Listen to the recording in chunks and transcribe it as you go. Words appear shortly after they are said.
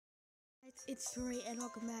it's Tori and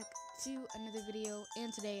welcome back to another video,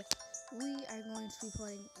 and today we are going to be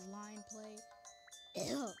playing Line Play.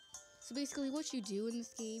 Ew. So basically what you do in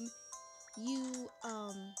this game, you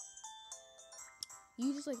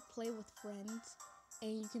just like play with friends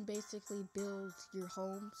and you can basically build your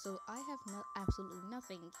home. So I have absolutely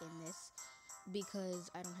nothing in this because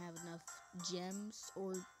I don't have enough gems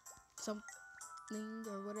or something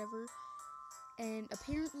or whatever. And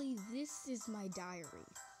apparently this is my diary.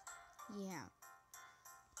 Yeah.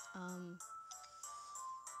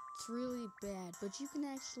 It's really bad, but you can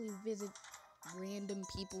actually visit random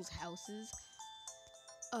people's houses.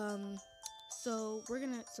 So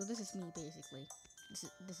this is me basically.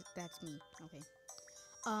 That's me. Okay.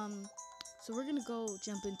 So we're gonna go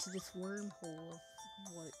jump into this wormhole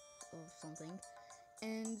of something,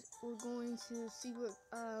 and we're going to see what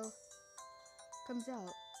comes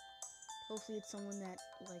out. Hopefully it's someone that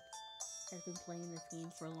has been playing this game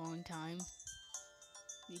for a long time,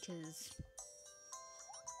 because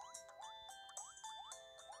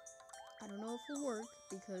I don't know if it'll work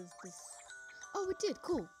because this. Oh, it did.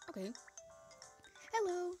 Cool. Okay.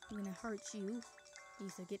 Hello. I'm gonna heart you.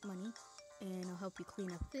 These to get money, and I'll help you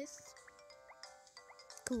clean up this.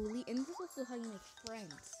 Coolly, and this is also how you make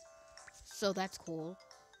friends. So that's cool.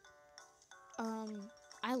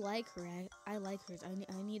 I like her. I like hers.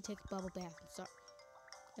 I need to take a bubble bath.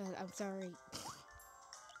 I'm sorry.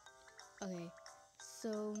 Okay.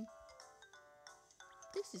 So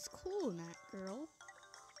this is cool, Nat girl.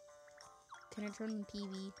 Can I turn on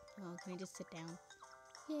TV? Oh, can I just sit down?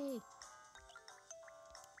 Yay.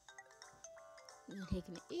 I'm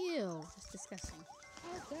taking it. Ew, that's disgusting.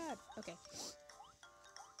 Oh god. Okay.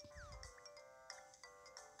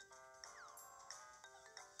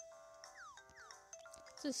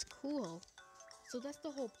 This is cool. So that's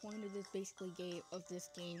the whole point of this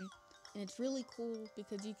game, and it's really cool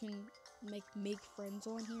because you can make friends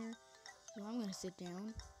on here. So I'm gonna sit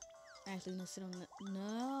down. Actually, I'm gonna sit on the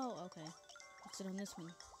okay. Let's sit on this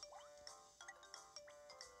one.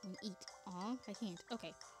 And eat. Aw, I can't.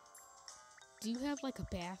 Okay. Do you have like a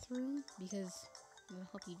bathroom? Because I'm gonna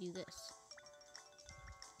help you do this.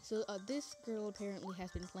 So this girl apparently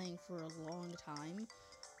has been playing for a long time.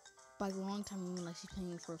 By long time, I mean like she's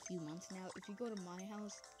playing for a few months now. If you go to my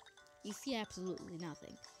house, you see absolutely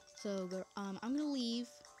nothing. So I'm gonna leave.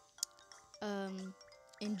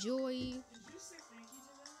 Enjoy. Did you say thank you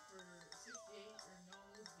to them for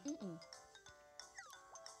 68 or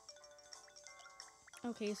no?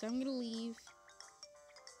 Okay, so I'm gonna leave.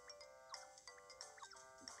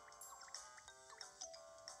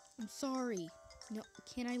 I'm sorry. No,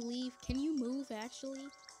 can I leave? Can you move actually?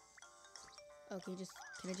 Okay,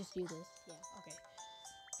 can I just do this? Yeah, okay.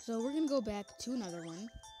 So we're gonna go back to another one.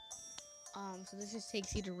 So this just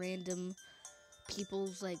takes you to random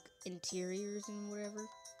people's interiors and whatever.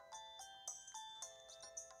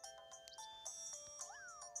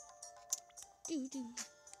 Do.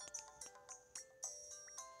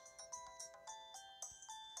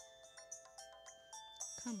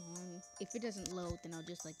 Come on. If it doesn't load, then I'll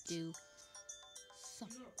just do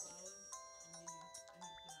something. You know flowers?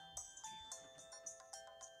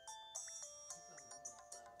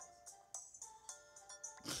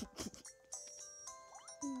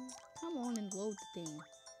 I need Come on and load the thing.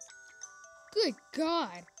 Good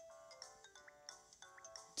God.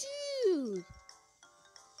 Dude.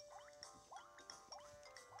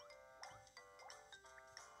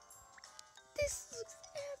 This looks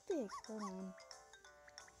epic.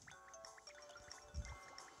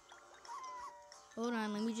 Hold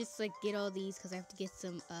on, let me just get all these because I have to get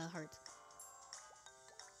some hearts.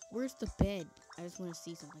 Where's the bed? I just want to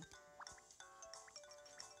see something.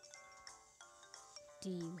 Do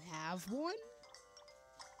you have one?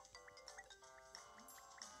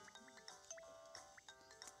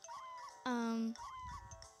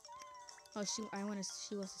 Oh, she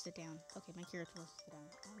wants to sit down. Okay, my character wants to sit down.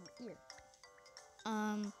 Oh, here.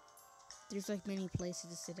 There's many places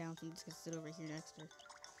to sit down, so I'm just gonna sit over here next to her.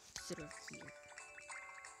 Sit over here.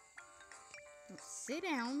 Sit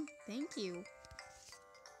down. Thank you.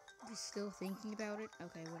 Just still thinking about it?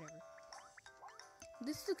 Okay, whatever.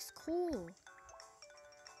 This looks cool.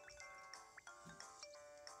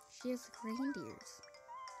 She has reindeers.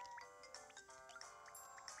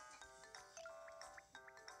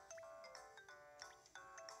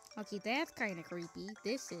 Okay, that's kind of creepy.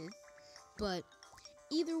 This is. But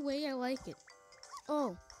either way, I like it.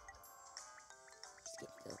 Oh. Just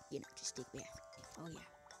get just take a bath. Oh, yeah.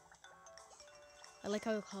 I like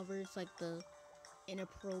how it covers, the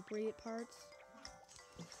inappropriate parts.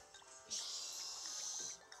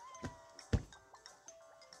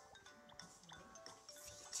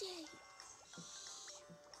 CJ.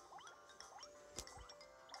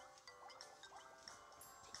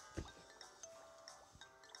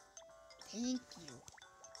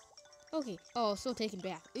 Okay. Oh, still taking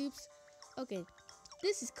bath. Oops. Okay.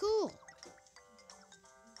 This is cool.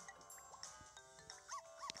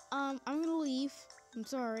 I'm gonna leave. I'm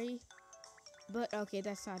sorry. But, okay,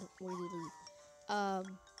 that's not where you leave. I'm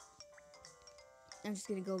just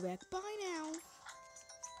gonna go back. Bye now.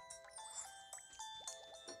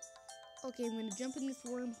 Okay, I'm gonna jump in this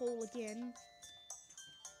wormhole again.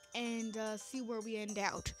 And, see where we end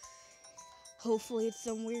out. Hopefully it's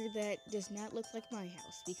somewhere that does not look like my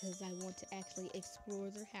house, because I want to actually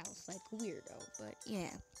explore their house like a weirdo, but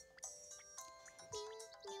yeah.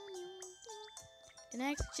 And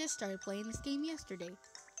I actually just started playing this game yesterday.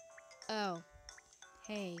 Oh.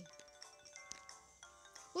 Hey.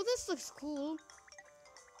 Well, this looks cool.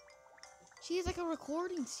 She has like a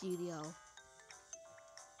recording studio.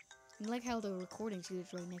 I like how the recording studio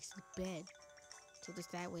is right next to the bed. So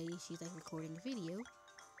just that way she's like recording a video.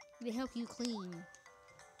 They help you clean.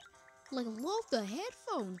 Like, love the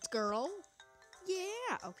headphones, girl.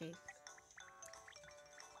 Yeah. Okay.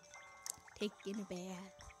 Taking a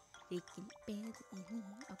bath. Taking a bath.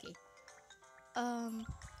 Okay. Oh,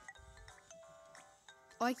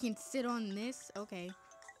 I can sit on this? Okay.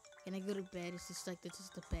 Can I go to bed? It's just like, this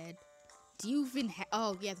is the bed. Do you even have...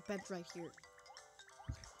 Oh, yeah, the bed's right here.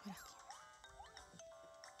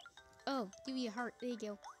 Oh, give me a heart. There you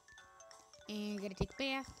go. And gotta take a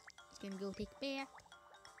bath. It's gonna go take a bath.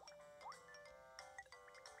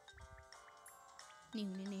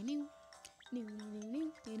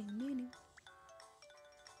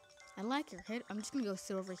 I like her head. I'm just gonna go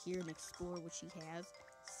sit over here and explore what she has.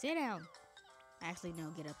 Sit down. Actually, no,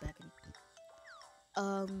 get up back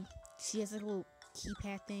and... she has a little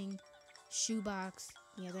keypad thing. Shoebox.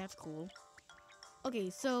 Yeah, that's cool. Okay,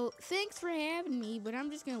 so thanks for having me, but I'm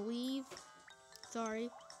just gonna leave. Sorry.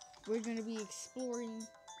 We're gonna be exploring.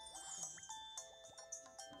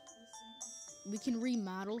 We can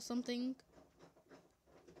remodel something.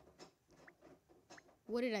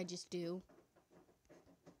 What did I just do?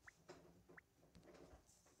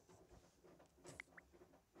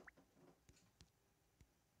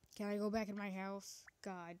 Can I go back in my house?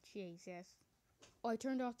 God, Jesus. Oh, I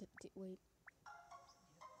turned off the... Wait.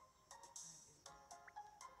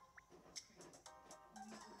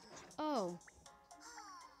 Oh.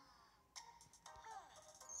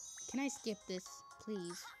 Can I skip this,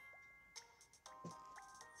 please?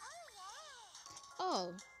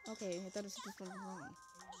 Oh, okay. I thought it was just one wrong.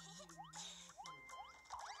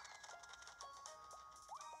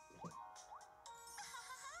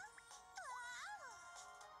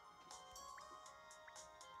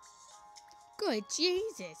 Good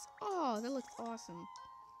Jesus! Oh, that looks awesome.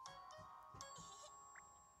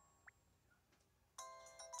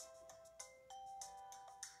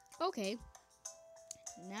 Okay.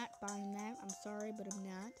 Not buying that. I'm sorry, but I'm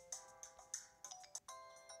not.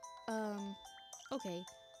 Okay.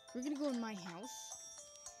 We're gonna go in my house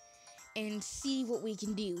and see what we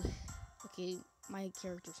can do. Okay, my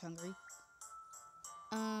character's hungry.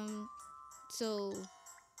 So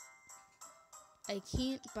I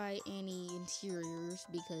can't buy any interiors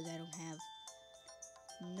because I don't have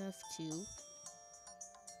enough to.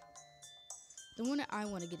 The one that I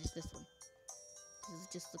want to get is this one. Because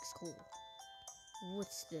it just looks cool.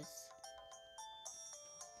 What's this?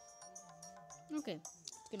 Okay,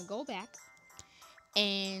 it's gonna go back.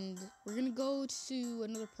 And we're gonna go to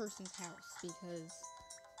another person's house because,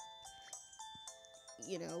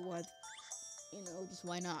 you know, what? You know, just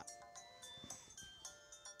why not?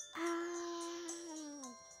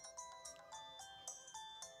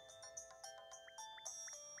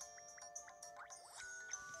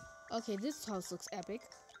 Okay, this house looks epic.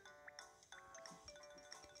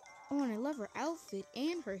 Oh, and I love her outfit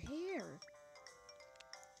and her hair.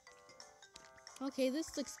 Okay,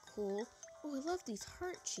 this looks cool. Oh, I love these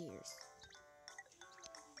heart chairs.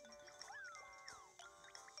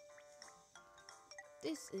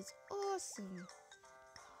 This is awesome.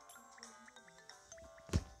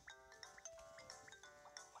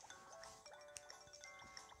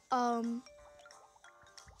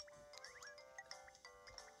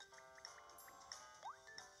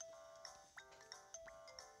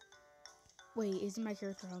 Wait, isn't my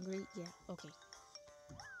character hungry? Yeah, okay.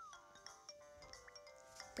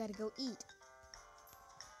 Gotta go eat.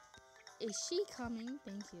 Is she coming?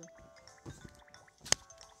 Thank you.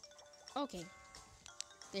 Okay.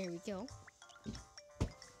 There we go.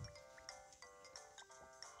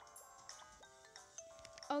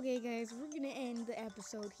 Okay, guys, we're gonna end the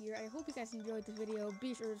episode here. I hope you guys enjoyed the video.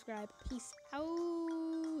 Be sure to subscribe. Peace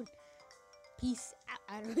out. Peace out.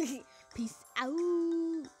 I don't. Peace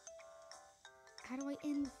out. How do I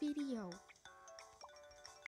end the video?